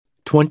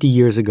20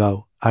 years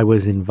ago, I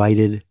was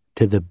invited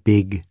to the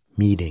big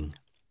meeting.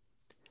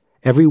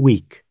 Every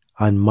week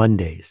on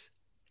Mondays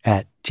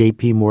at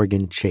JP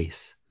Morgan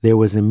Chase, there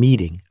was a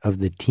meeting of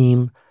the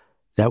team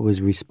that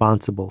was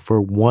responsible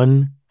for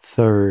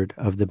 1/3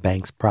 of the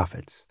bank's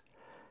profits.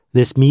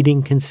 This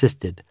meeting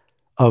consisted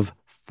of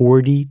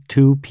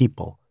 42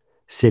 people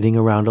sitting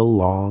around a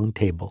long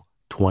table,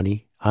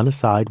 20 on a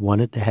side,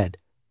 one at the head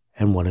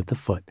and one at the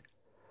foot,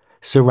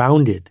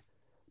 surrounded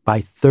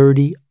by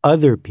 30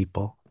 other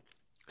people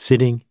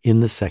sitting in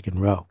the second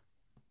row.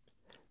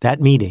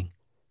 That meeting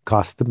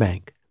cost the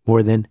bank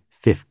more than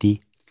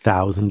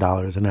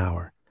 $50,000 an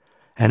hour.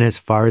 And as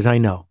far as I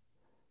know,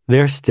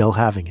 they're still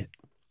having it.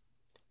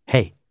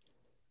 Hey,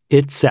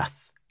 it's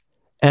Seth,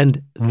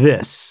 and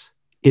this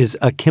is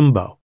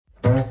Akimbo.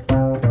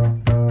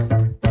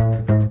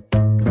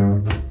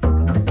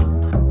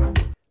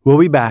 We'll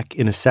be back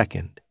in a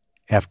second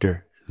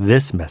after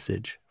this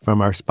message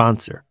from our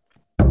sponsor.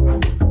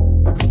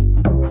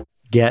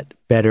 Get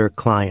better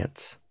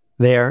clients.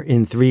 There,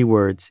 in 3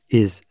 words,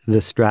 is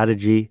the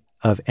strategy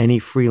of any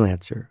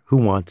freelancer who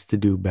wants to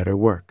do better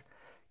work.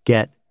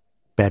 Get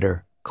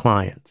better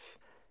clients.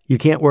 You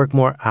can't work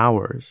more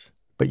hours,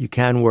 but you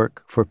can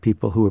work for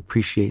people who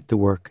appreciate the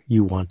work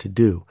you want to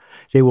do.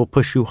 They will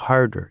push you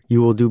harder.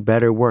 You will do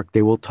better work.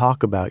 They will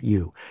talk about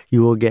you.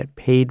 You will get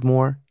paid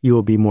more. You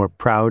will be more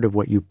proud of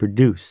what you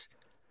produce.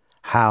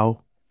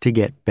 How to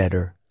get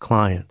better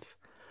clients.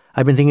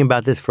 I've been thinking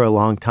about this for a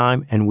long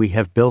time, and we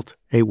have built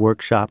a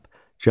workshop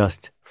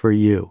just for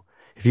you.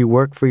 If you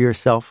work for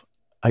yourself,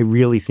 I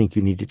really think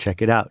you need to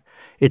check it out.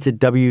 It's at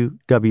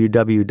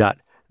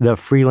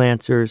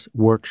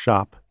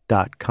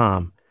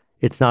www.thefreelancersworkshop.com.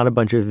 It's not a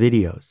bunch of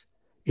videos.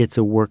 It's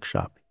a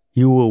workshop.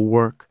 You will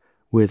work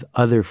with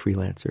other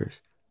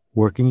freelancers,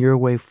 working your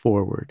way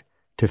forward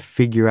to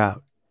figure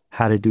out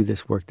how to do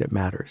this work that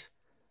matters.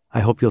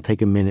 I hope you'll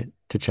take a minute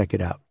to check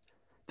it out.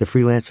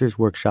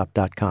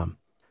 Thefreelancersworkshop.com.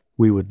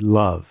 We would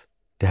love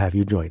to have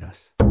you join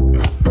us.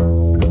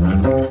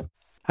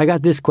 I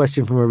got this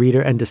question from a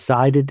reader and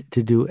decided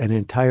to do an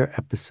entire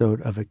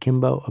episode of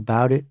Akimbo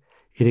about it.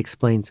 It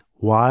explains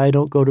why I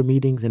don't go to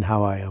meetings and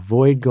how I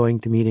avoid going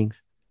to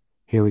meetings.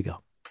 Here we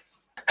go.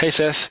 Hey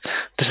Seth,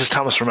 this is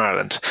Thomas from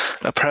Ireland,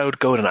 a proud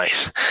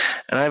Godonite,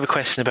 and I have a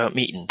question about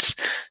meetings.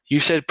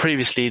 You said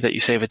previously that you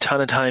save a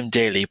ton of time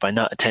daily by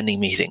not attending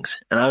meetings,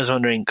 and I was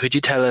wondering, could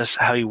you tell us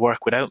how you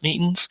work without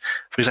meetings?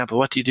 For example,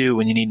 what do you do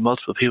when you need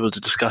multiple people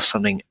to discuss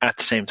something at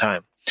the same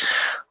time?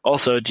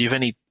 Also, do you have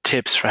any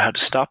tips for how to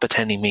stop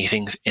attending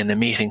meetings in the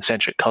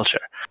meeting-centric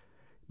culture?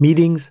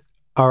 Meetings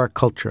are a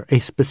culture, a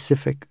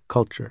specific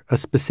culture, a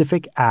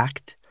specific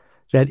act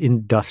that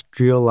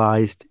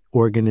industrialized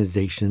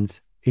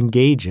organizations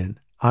engage in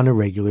on a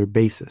regular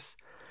basis.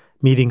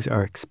 Meetings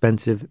are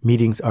expensive,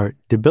 meetings are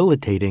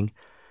debilitating,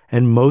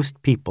 and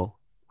most people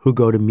who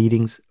go to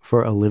meetings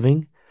for a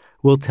living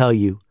will tell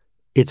you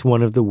it's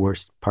one of the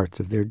worst parts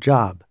of their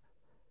job.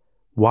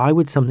 Why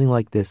would something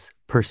like this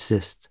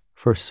persist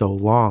for so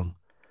long?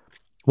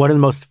 One of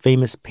the most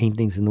famous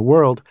paintings in the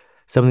world,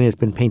 something that's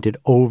been painted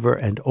over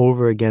and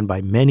over again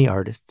by many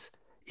artists,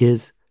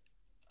 is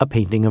a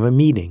painting of a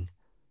meeting,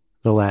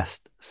 The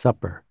Last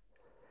Supper.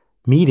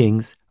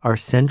 Meetings are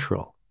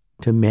central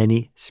to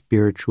many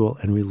spiritual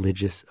and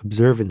religious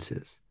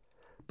observances.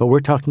 But we're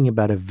talking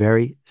about a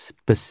very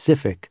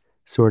specific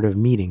sort of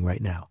meeting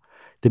right now.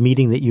 The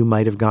meeting that you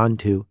might have gone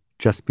to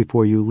just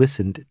before you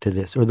listened to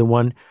this, or the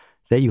one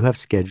that you have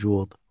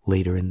scheduled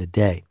later in the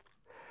day.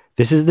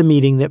 This is the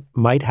meeting that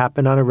might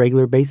happen on a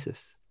regular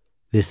basis.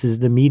 This is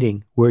the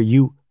meeting where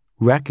you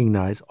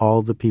recognize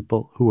all the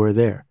people who are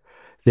there.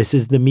 This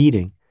is the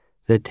meeting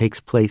that takes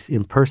place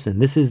in person.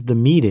 This is the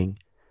meeting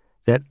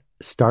that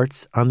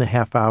starts on the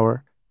half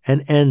hour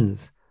and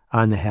ends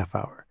on the half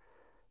hour.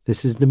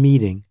 This is the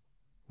meeting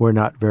where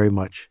not very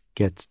much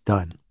gets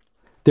done.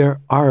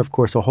 There are, of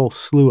course, a whole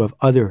slew of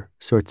other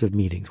sorts of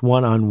meetings,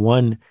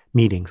 one-on-one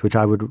meetings, which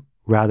I would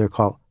rather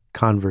call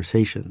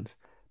conversations,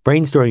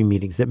 brainstorming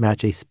meetings that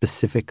match a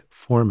specific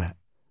format.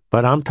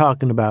 But I'm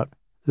talking about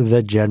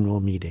the general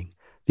meeting,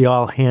 the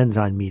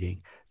all-hands-on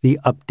meeting, the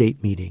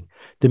update meeting,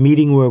 the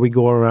meeting where we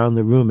go around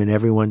the room and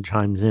everyone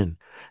chimes in,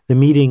 the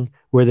meeting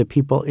where the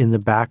people in the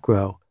back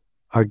row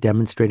are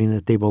demonstrating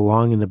that they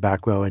belong in the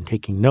back row and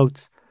taking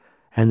notes,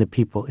 and the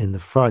people in the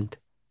front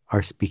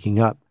are speaking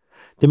up,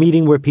 the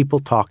meeting where people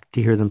talk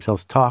to hear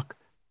themselves talk,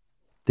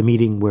 the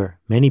meeting where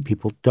many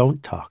people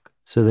don't talk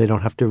so they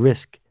don't have to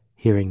risk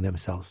hearing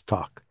themselves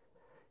talk.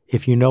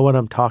 If you know what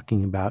I'm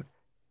talking about,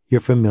 you're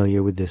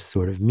familiar with this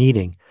sort of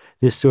meeting.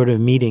 This sort of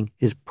meeting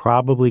is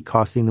probably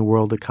costing the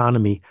world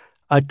economy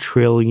 $1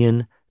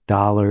 trillion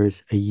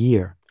a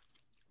year,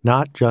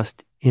 not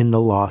just in the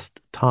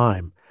lost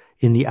time,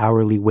 in the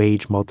hourly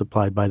wage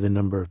multiplied by the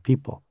number of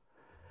people,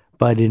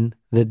 but in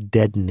the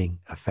deadening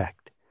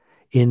effect,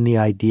 in the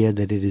idea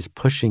that it is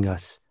pushing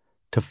us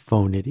to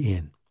phone it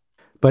in.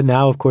 But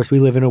now, of course, we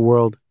live in a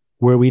world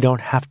where we don't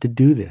have to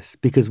do this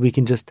because we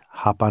can just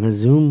hop on a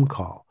Zoom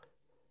call.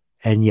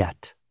 And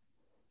yet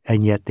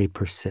they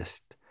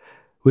persist.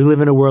 We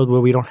live in a world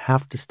where we don't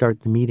have to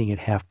start the meeting at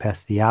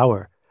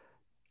 1:30.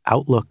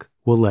 Outlook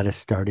will let us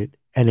start it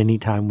at any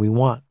time we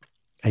want,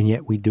 and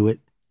yet we do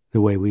it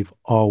the way we've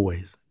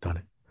always done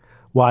it.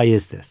 Why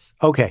is this?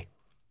 Okay,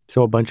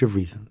 so a bunch of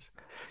reasons.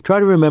 Try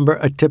to remember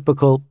a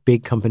typical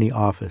big company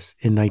office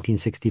in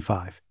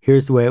 1965.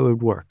 Here's the way it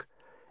would work.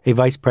 A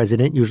vice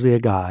president, usually a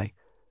guy,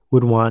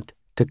 would want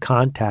to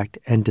contact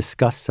and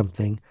discuss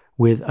something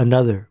with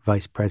another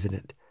vice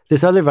president.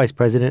 This other vice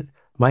president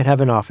might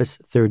have an office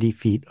 30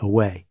 feet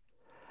away.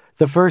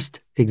 The first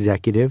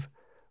executive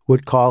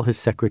would call his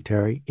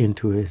secretary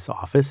into his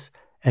office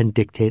and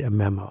dictate a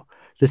memo.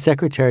 The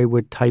secretary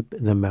would type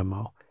the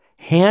memo,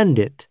 hand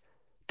it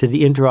to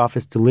the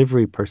interoffice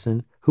delivery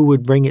person who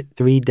would bring it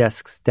 3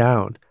 desks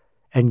down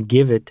and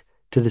give it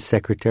to the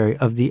secretary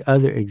of the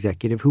other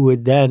executive who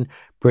would then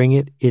bring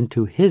it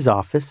into his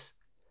office,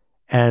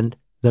 and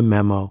the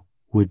memo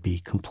would be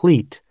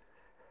complete.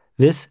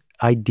 This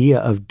idea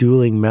of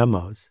dueling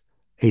memos,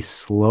 a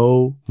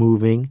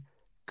slow-moving,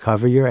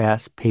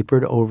 cover-your-ass,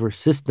 papered-over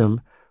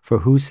system for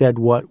who said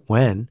what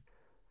when,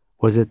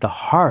 was at the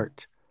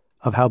heart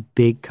of how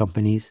big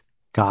companies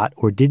got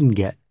or didn't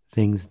get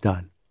things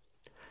done.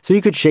 So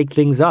you could shake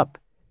things up.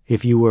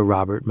 If you were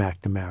Robert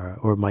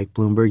McNamara or Mike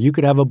Bloomberg, you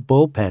could have a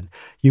bullpen.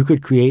 You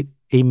could create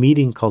a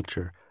meeting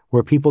culture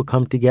where people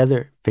come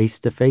together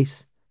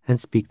face-to-face and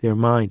speak their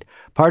mind.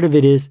 Part of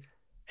it is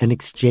an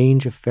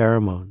exchange of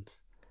pheromones,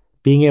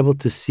 being able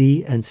to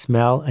see and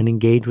smell and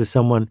engage with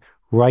someone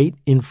right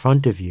in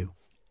front of you.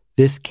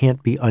 This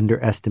can't be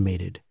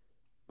underestimated.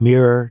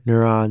 Mirror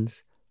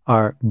neurons,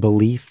 our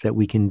belief that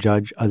we can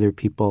judge other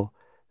people,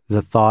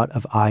 the thought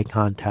of eye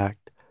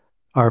contact,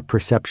 our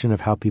perception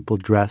of how people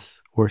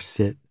dress or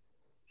sit,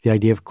 the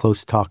idea of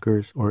close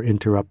talkers or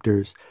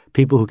interrupters,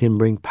 people who can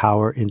bring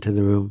power into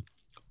the room.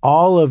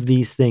 All of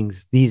these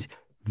things, these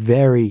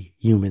very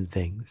human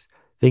things,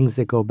 things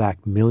that go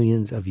back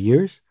millions of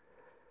years,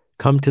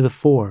 come to the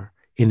fore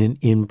in an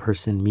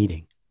in-person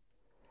meeting.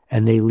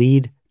 And they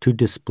lead to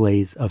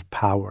displays of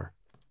power.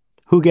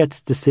 Who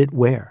gets to sit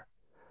where?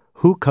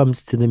 Who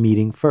comes to the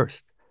meeting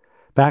first?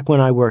 Back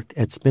when I worked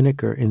at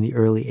Spinnaker in the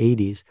early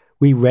 80s,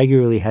 we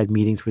regularly had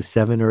meetings with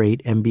 7 or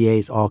 8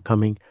 MBAs all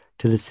coming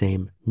to the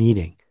same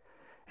meeting.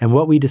 And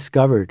what we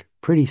discovered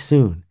pretty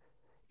soon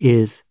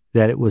is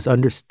that it was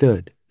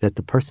understood that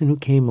the person who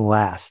came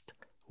last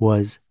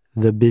was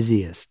the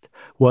busiest,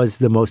 was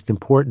the most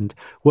important,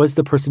 was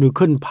the person who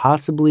couldn't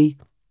possibly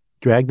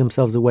drag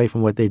themselves away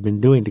from what they'd been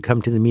doing to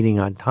come to the meeting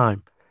on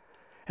time.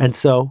 And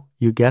so,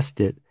 you guessed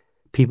it,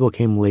 people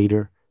came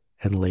later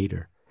and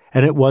later.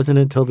 And it wasn't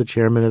until the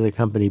chairman of the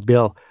company,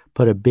 Bill,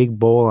 put a big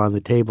bowl on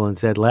the table and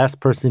said, last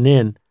person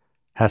in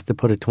has to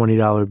put a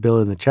 $20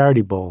 bill in the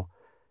charity bowl,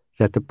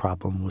 that the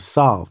problem was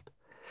solved.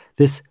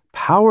 This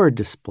power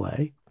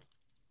display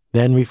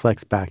then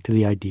reflects back to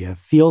the idea of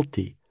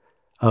fealty,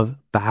 of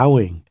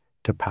bowing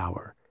to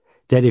power.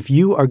 That if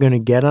you are going to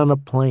get on a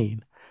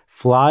plane,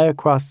 fly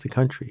across the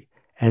country,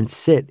 and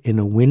sit in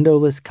a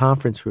windowless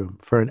conference room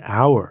for an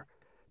hour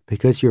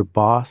because your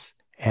boss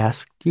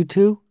asked you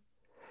to,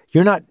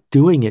 you're not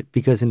doing it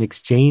because an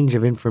exchange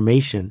of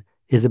information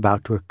is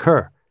about to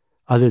occur,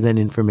 other than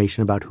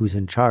information about who's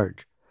in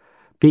charge.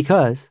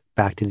 Because,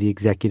 back to the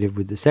executive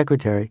with the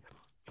secretary,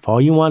 if all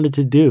you wanted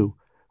to do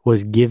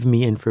was give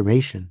me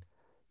information,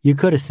 you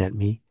could have sent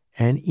me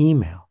an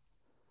email.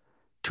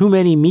 Too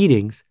many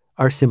meetings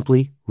are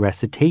simply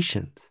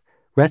recitations.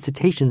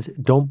 Recitations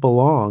don't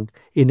belong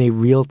in a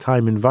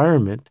real-time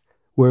environment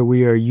where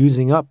we are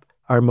using up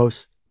our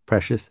most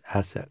precious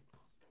asset.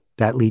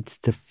 That leads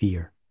to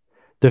fear.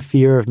 The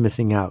fear of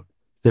missing out,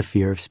 the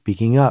fear of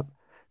speaking up,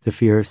 the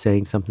fear of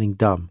saying something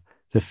dumb,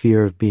 the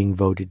fear of being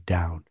voted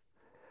down.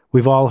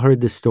 We've all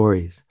heard the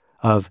stories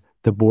of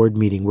the board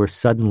meeting where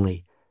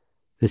suddenly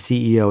the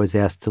CEO is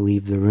asked to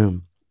leave the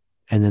room,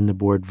 and then the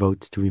board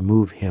votes to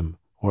remove him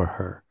or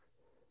her.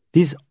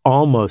 These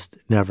almost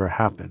never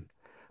happen,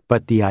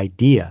 but the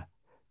idea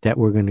that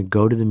we're going to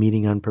go to the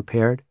meeting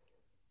unprepared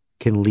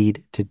can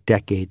lead to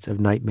decades of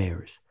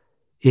nightmares.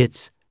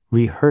 It's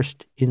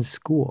rehearsed in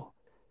school,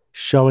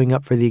 showing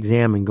up for the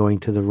exam and going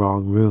to the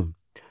wrong room,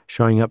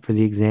 showing up for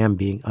the exam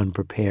being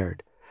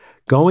unprepared,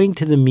 going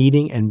to the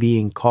meeting and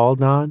being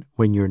called on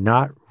when you're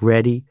not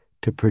ready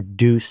to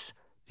produce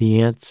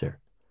the answer.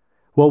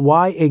 Well,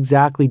 why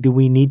exactly do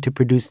we need to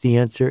produce the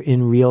answer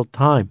in real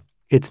time?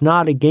 It's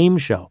not a game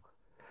show.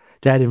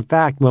 That in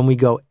fact, when we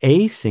go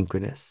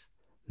asynchronous,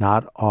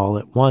 not all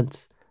at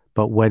once,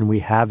 but when we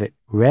have it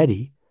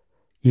ready,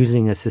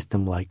 using a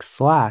system like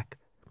Slack,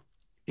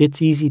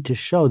 it's easy to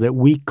show that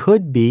we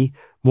could be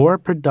more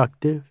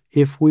productive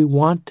if we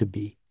want to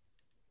be.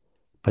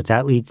 But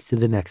that leads to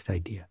the next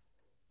idea,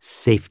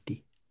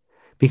 safety.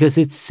 Because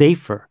it's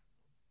safer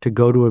to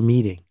go to a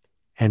meeting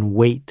and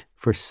wait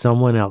for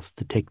someone else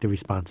to take the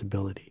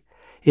responsibility.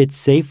 It's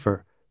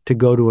safer to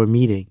go to a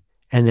meeting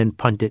and then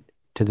punt it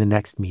to the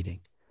next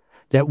meeting.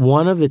 That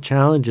one of the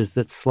challenges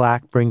that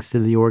Slack brings to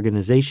the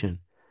organization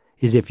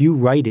is if you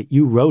write it,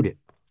 you wrote it.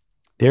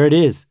 There it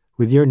is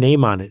with your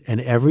name on it,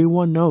 and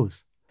everyone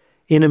knows.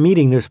 In a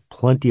meeting, there's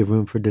plenty of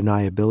room for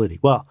deniability.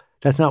 Well,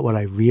 that's not what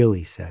I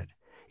really said.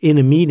 In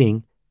a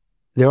meeting,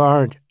 there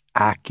aren't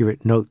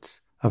accurate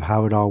notes of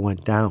how it all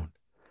went down.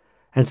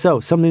 And so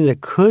something that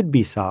could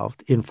be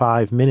solved in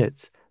 5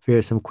 minutes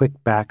via some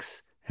quick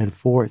backs and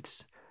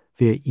forths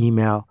via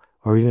email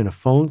or even a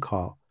phone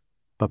call,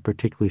 but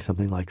particularly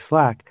something like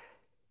Slack,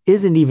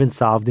 isn't even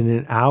solved in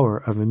an hour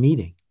of a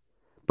meeting.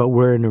 But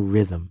we're in a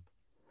rhythm.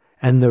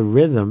 And the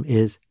rhythm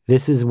is,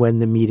 this is when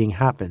the meeting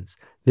happens.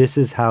 This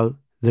is how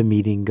the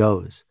meeting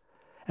goes.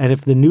 And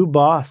if the new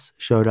boss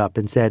showed up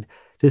and said,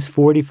 this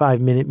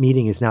 45-minute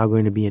meeting is now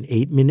going to be an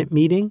 8-minute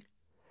meeting,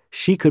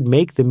 she could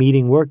make the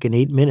meeting work in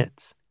 8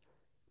 minutes.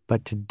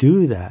 But to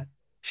do that,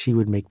 she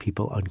would make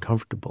people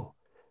uncomfortable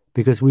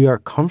because we are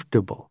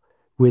comfortable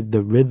with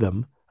the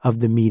rhythm of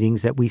the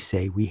meetings that we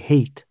say we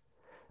hate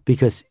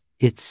because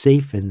it's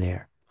safe in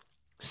there,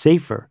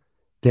 safer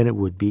than it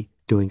would be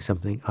doing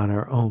something on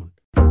our own.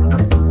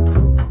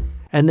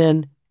 And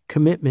then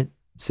commitment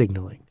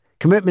signaling.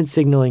 Commitment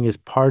signaling is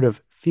part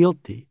of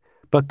fealty,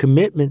 but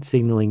commitment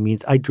signaling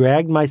means I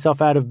dragged myself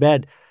out of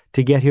bed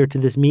to get here to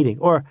this meeting,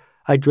 or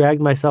I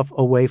dragged myself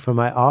away from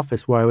my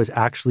office where I was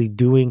actually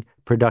doing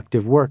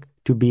productive work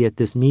to be at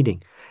this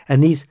meeting.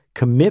 And these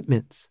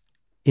commitments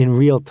in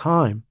real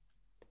time,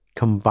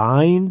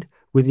 combined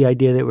with the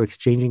idea that we're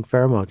exchanging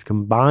pheromones,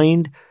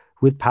 combined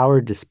with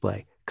power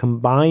display,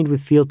 combined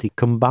with fealty,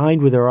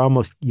 combined with our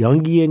almost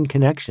Jungian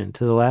connection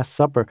to the Last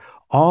Supper,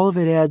 all of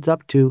it adds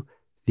up to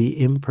the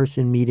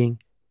in-person meeting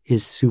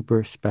is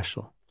super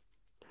special.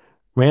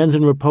 Rands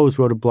and Repose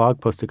wrote a blog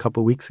post a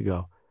couple weeks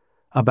ago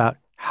about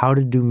how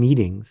to do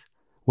meetings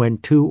when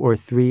 2 or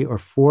 3 or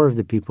 4 of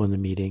the people in the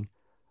meeting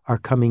are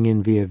coming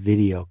in via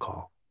video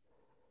call.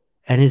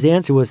 And his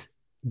answer was,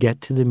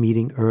 get to the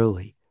meeting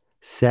early,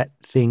 set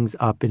things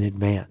up in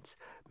advance,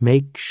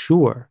 make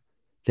sure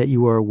that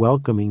you are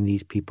welcoming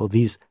these people,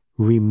 these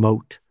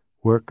remote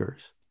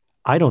workers.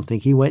 I don't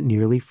think he went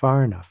nearly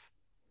far enough.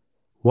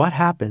 What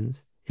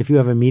happens if you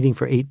have a meeting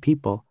for 8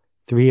 people,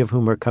 3 of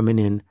whom are coming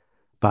in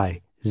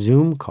by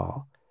Zoom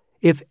call?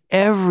 If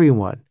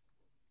everyone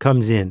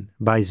comes in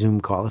by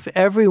Zoom call, if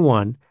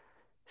everyone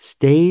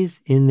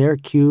stays in their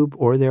cube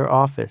or their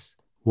office,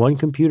 one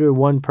computer,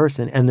 one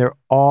person, and they're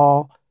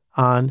all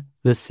on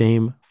the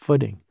same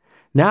footing.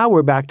 Now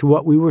we're back to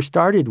what we were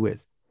started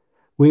with.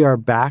 We are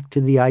back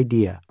to the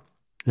idea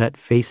that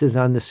faces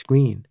on the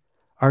screen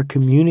are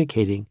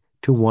communicating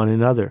to one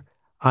another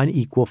on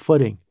equal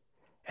footing.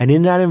 And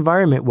in that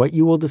environment, what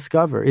you will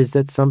discover is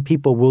that some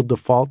people will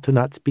default to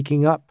not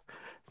speaking up.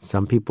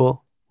 Some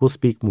people will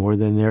speak more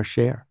than their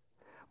share.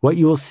 What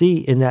you will see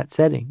in that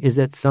setting is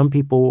that some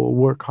people will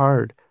work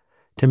hard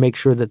to make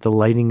sure that the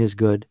lighting is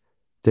good,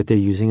 that they're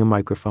using a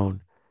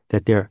microphone,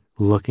 that they're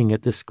looking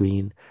at the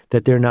screen,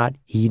 that they're not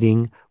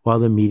eating while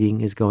the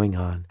meeting is going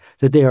on,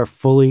 that they are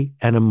fully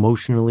and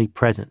emotionally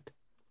present.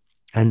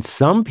 And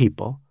some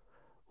people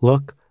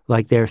look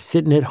like they're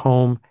sitting at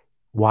home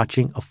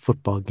watching a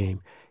football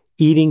game,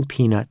 eating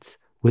peanuts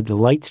with the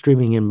light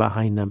streaming in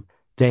behind them.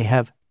 They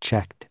have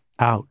checked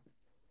out.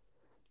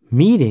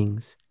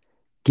 Meetings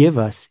give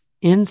us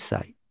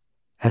insight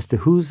as to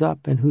who's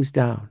up and who's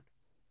down,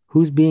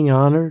 who's being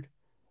honored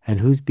and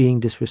who's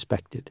being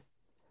disrespected.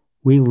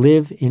 We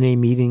live in a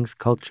meetings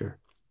culture.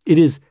 It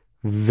is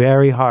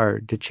very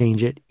hard to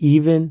change it,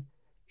 even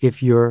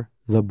if you're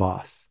the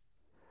boss.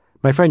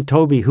 My friend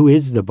Toby, who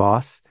is the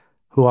boss,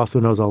 who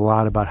also knows a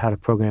lot about how to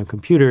program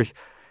computers,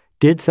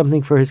 did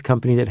something for his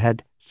company that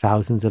had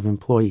thousands of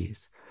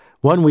employees.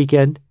 One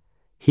weekend,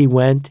 he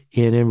went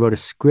in and wrote a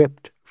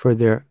script for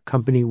their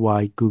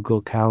company-wide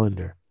Google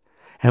Calendar.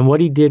 And what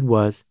he did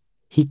was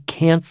he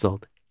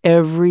canceled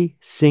every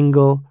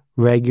single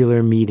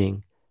regular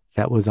meeting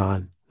that was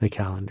on the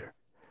calendar.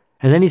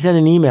 And then he sent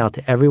an email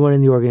to everyone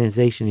in the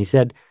organization. He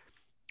said,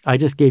 I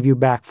just gave you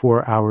back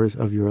 4 hours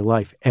of your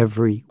life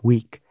every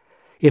week.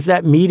 If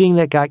that meeting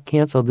that got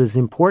canceled is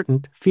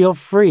important, feel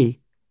free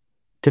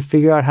to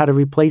figure out how to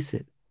replace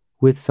it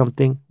with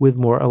something with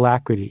more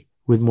alacrity,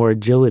 with more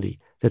agility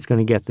that's going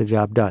to get the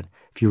job done.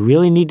 If you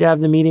really need to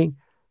have the meeting,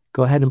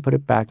 go ahead and put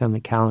it back on the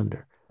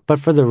calendar. But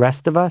for the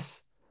rest of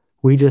us,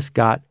 we just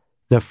got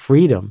the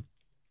freedom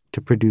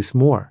to produce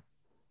more,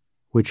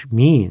 which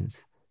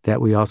means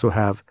that we also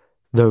have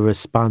the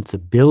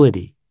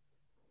responsibility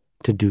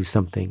to do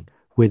something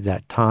with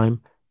that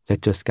time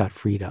that just got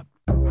freed up.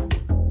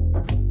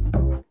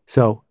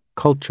 So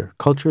culture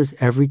is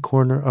every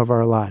corner of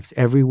our lives,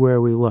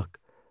 everywhere we look.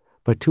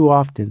 But too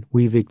often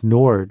we've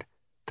ignored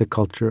the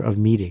culture of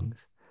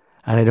meetings.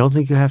 And I don't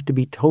think you have to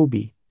be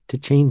Toby to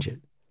change it.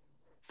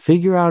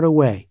 Figure out a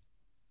way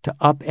to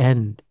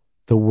upend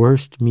the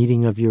worst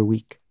meeting of your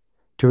week,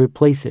 to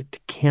replace it, to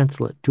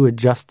cancel it, to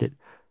adjust it,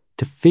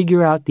 to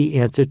figure out the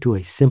answer to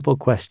a simple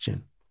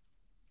question.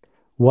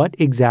 What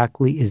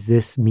exactly is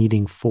this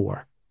meeting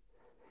for?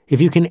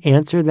 If you can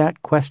answer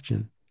that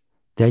question,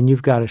 then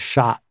you've got a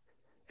shot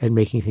at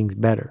making things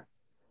better.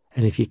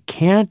 And if you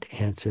can't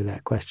answer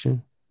that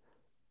question,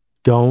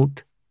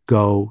 don't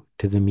go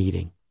to the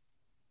meeting.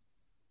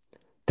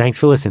 Thanks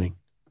for listening.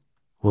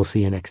 We'll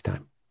see you next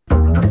time.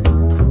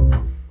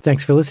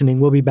 Thanks for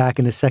listening. We'll be back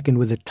in a second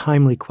with a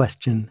timely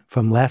question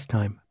from last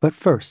time. But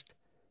first,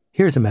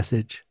 here's a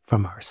message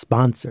from our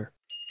sponsor.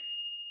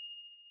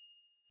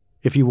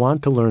 If you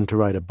want to learn to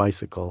ride a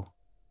bicycle,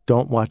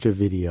 don't watch a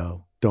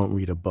video, don't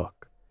read a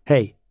book.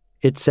 Hey,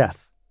 it's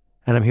Seth,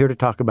 and I'm here to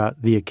talk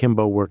about the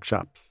Akimbo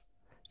workshops.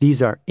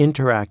 These are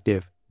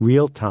interactive,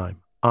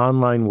 real-time,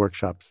 online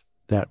workshops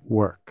that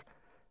work,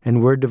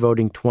 and we're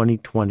devoting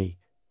 2020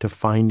 to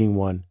finding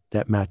one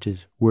that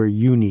matches where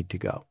you need to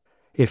go.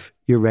 If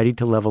you're ready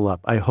to level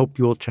up, I hope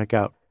you'll check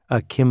out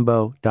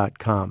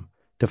akimbo.com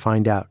to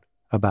find out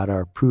about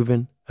our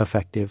proven,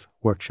 effective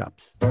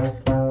workshops.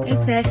 Hey,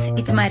 Seth,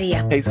 it's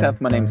Maria. Hey, Seth,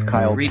 my name's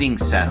Kyle.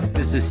 Greetings, Seth.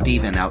 This is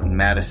Steven out in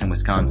Madison,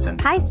 Wisconsin.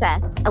 Hi,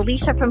 Seth.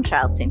 Alicia from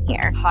Charleston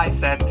here. Hi,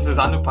 Seth. This is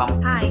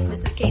Anupam. Hi,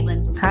 this is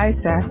Caitlin. Hi,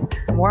 Seth.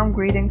 Warm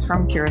greetings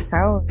from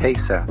Curacao. Hey,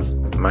 Seth.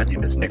 My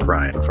name is Nick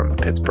Ryan from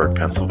Pittsburgh,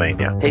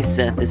 Pennsylvania. Hey,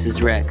 Seth. This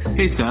is Rex.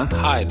 Hey, Seth.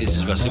 Hi, this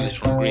is Vasilis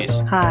from Greece.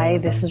 Hi,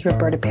 this is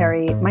Roberta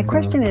Perry. My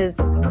question is...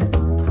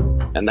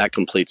 And that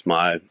completes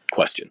my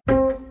question.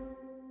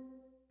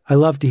 I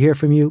love to hear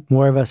from you.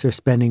 More of us are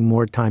spending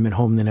more time at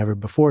home than ever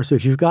before. So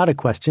if you've got a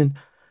question,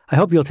 I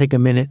hope you'll take a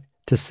minute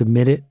to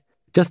submit it.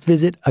 Just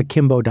visit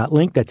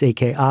akimbo.link, that's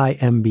akimbo.link,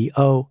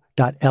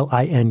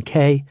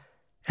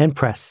 and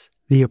press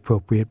the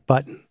appropriate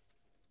button.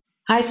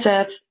 Hi,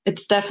 Seth.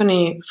 It's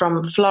Stephanie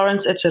from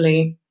Florence,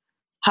 Italy.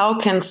 How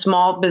can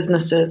small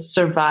businesses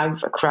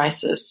survive a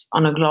crisis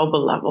on a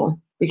global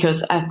level?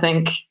 Because I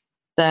think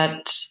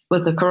that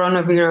with the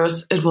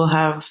coronavirus, it will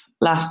have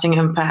lasting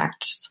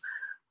impacts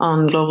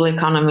on global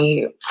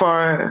economy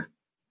for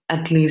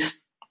at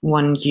least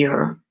 1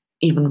 year,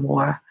 even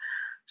more.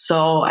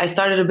 So I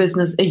started a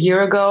business a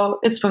year ago.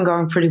 It's been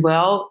going pretty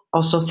well.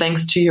 Also,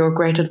 thanks to your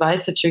great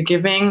advice that you're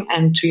giving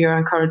and to your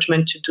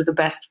encouragement to do the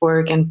best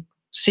work and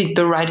seek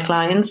the right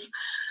clients.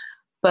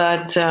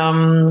 But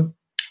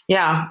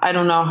I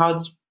don't know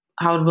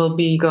how it will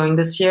be going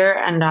this year.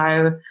 And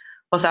I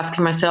was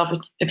asking myself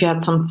if you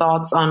had some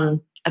thoughts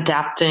on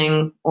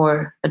adapting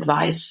or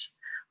advice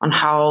on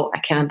how I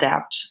can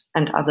adapt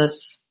and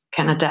others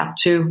can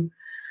adapt too.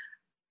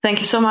 Thank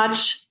you so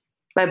much.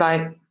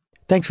 Bye-bye.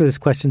 Thanks for this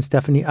question,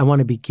 Stephanie. I want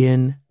to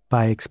begin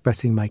by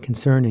expressing my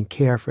concern and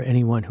care for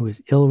anyone who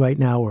is ill right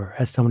now or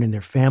has someone in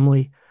their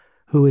family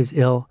who is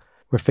ill.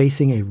 We're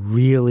facing a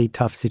really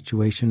tough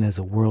situation as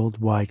a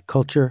worldwide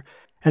culture,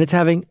 and it's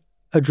having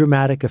a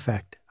dramatic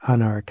effect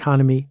on our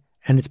economy,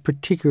 and it's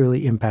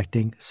particularly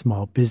impacting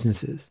small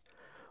businesses.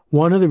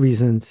 One of the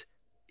reasons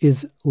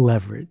is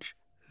leverage.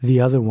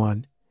 The other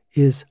one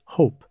is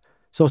hope.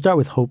 So I'll start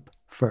with hope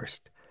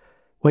first.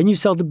 When you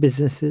sell to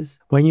businesses,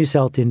 when you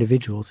sell to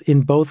individuals,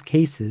 in both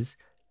cases,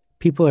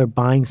 people are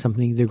buying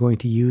something they're going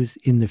to use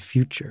in the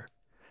future.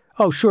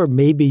 Oh, sure,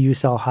 maybe you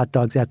sell hot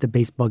dogs at the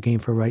baseball game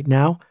for right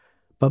now,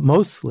 but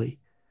mostly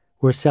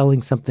we're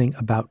selling something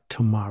about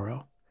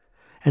tomorrow.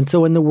 And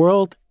so when the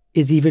world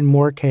is even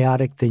more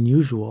chaotic than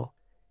usual,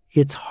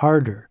 it's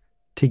harder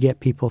to get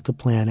people to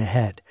plan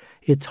ahead.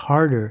 It's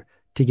harder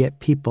to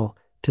get people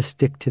to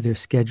stick to their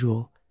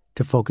schedule,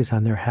 to focus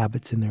on their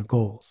habits and their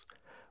goals,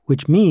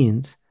 which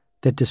means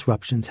that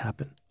disruptions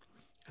happen.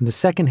 And the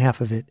second half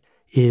of it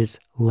is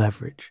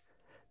leverage.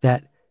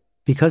 That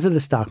because of the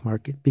stock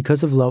market,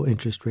 because of low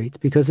interest rates,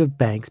 because of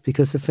banks,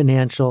 because of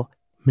financial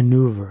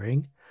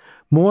maneuvering,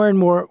 more and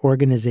more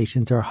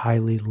organizations are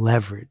highly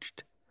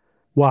leveraged.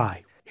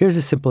 Why? Here's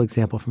a simple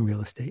example from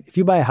real estate. If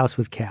you buy a house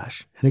with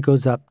cash and it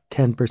goes up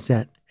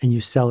 10% and you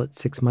sell it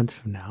 6 months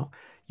from now,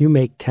 you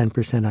make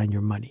 10% on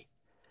your money.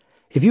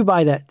 If you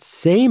buy that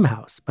same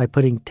house by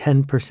putting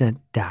 10%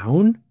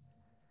 down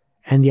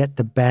and yet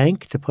the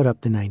bank to put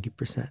up the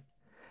 90%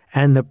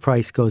 and the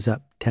price goes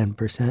up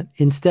 10%,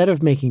 instead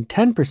of making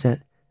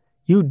 10%,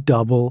 you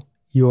double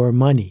your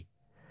money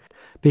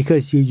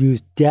because you use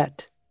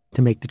debt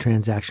to make the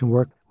transaction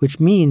work, which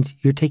means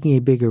you're taking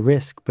a bigger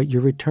risk, but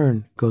your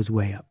return goes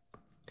way up.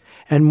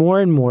 And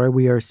more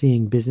we are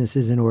seeing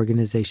businesses and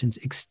organizations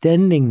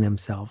extending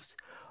themselves,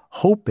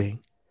 hoping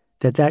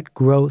that that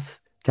growth,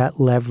 that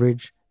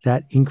leverage,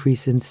 that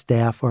increase in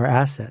staff or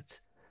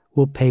assets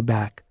will pay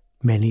back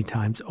many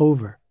times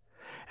over.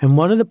 And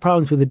one of the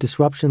problems with a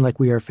disruption like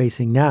we are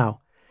facing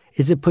now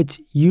is it puts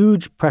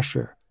huge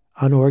pressure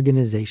on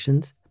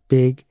organizations,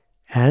 big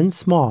and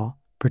small,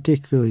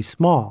 particularly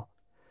small,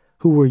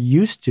 who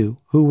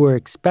were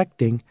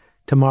expecting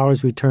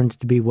tomorrow's returns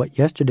to be what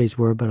yesterday's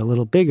were, but a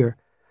little bigger,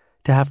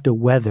 to have to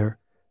weather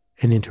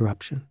an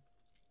interruption.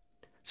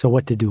 So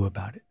what to do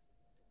about it?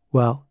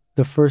 Well,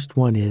 the first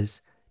one is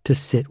to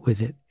sit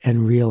with it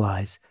and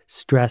realize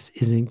stress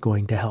isn't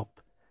going to help.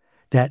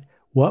 That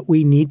what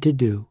we need to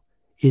do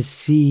is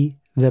see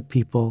the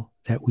people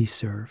that we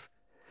serve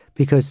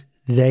because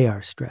they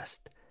are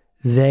stressed.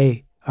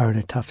 They are in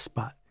a tough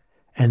spot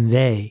and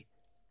they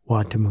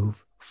want to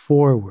move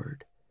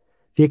forward.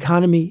 The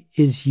economy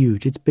is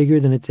huge. It's bigger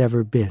than it's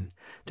ever been.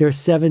 There are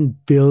 7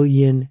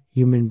 billion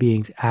human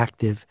beings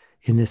active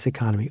in this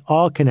economy,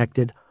 all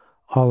connected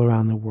all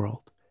around the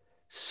world.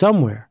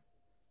 Somewhere,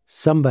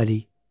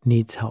 somebody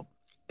needs help.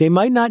 They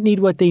might not need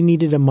what they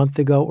needed a month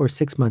ago or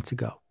 6 months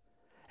ago.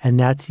 And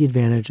that's the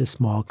advantage a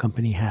small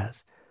company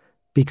has.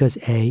 Because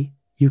A,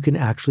 you can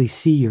actually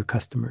see your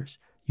customers.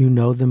 You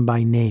know them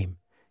by name.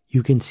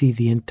 You can see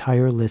the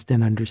entire list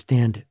and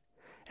understand it.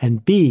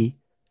 And B,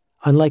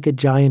 unlike a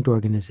giant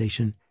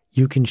organization,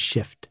 you can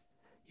shift.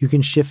 You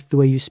can shift the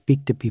way you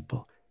speak to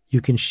people.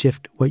 You can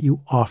shift what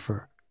you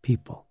offer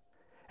people.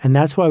 And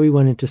that's why we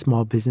went into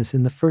small business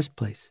in the first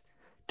place,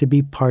 to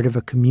be part of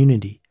a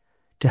community,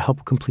 to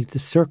help complete the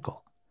circle.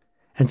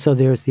 And so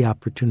there's the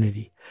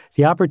opportunity.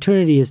 The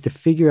opportunity is to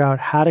figure out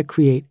how to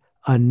create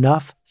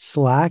enough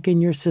slack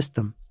in your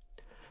system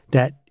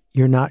that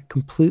you're not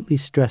completely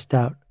stressed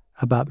out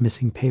about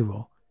missing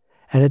payroll.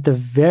 And at the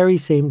very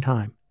same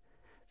time,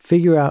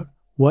 figure out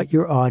what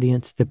your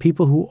audience, the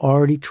people who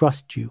already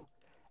trust you,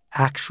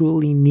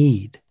 actually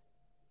need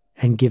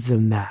and give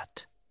them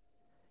that.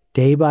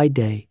 Day by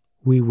day,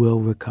 we will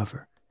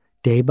recover.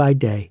 Day by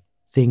day,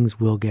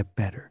 things will get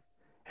better.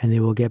 And they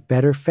will get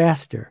better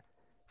faster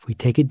if we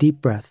take a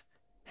deep breath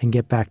and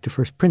get back to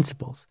first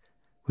principles,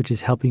 which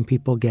is helping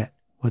people get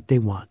what they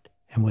want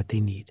and what they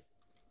need.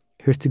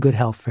 Here's to good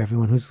health for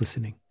everyone who's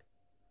listening.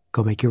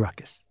 Go make your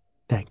ruckus.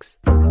 Thanks.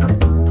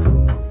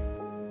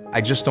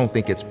 I just don't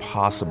think it's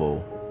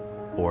possible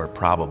or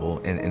probable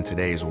in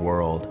today's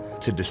world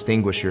to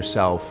distinguish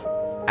yourself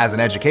as an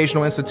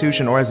educational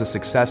institution or as a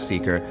success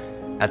seeker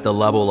at the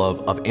level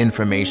of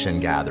information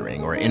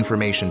gathering or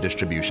information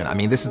distribution. I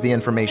mean, this is the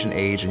information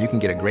age, and you can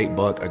get a great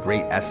book, a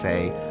great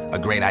essay, a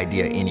great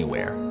idea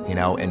anywhere,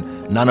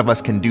 and none of us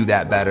can do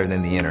that better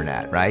than the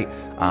internet, right?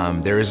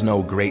 There is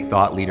no great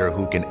thought leader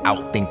who can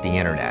outthink the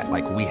internet.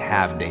 Like, we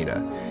have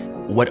data.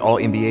 What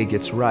Alt-MBA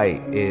gets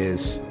right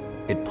is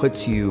it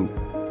puts you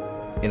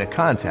in a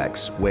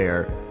context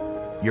where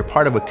you're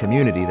part of a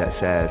community that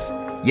says,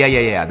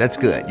 yeah, that's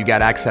good. You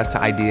got access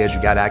to ideas,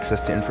 you got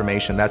access to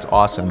information, that's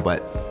awesome,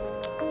 but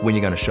when are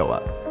you going to show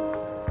up?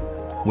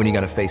 When are you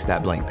going to face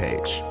that blank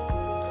page?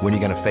 When are you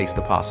going to face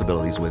the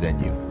possibilities within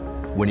you?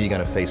 When are you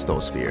going to face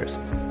those fears?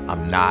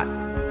 I'm not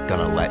going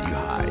to let you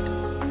hide.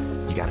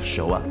 You got to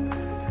show up.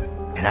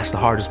 And that's the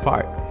hardest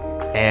part.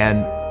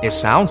 And it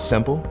sounds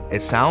simple. It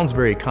sounds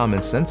very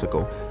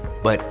commonsensical,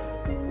 but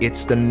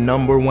it's the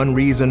number one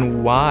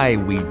reason why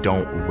we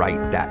don't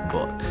write that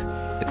book.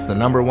 It's the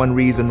number one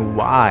reason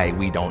why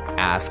we don't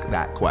ask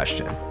that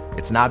question.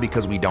 It's not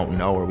because we don't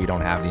know or we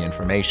don't have the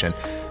information.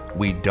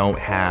 We don't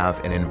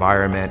have an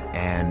environment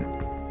and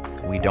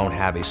we don't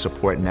have a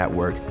support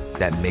network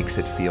that makes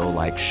it feel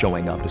like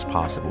showing up is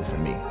possible for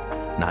me.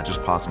 Not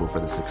just possible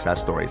for the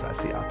success stories I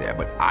see out there,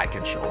 but I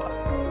can show up.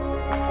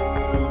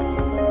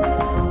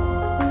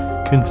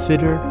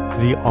 Consider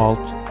the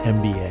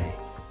Alt-MBA.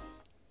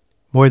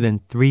 More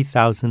than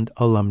 3,000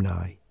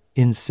 alumni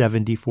in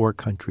 74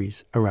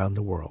 countries around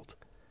the world.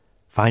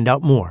 Find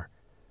out more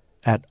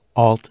at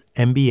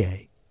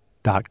altmba.com.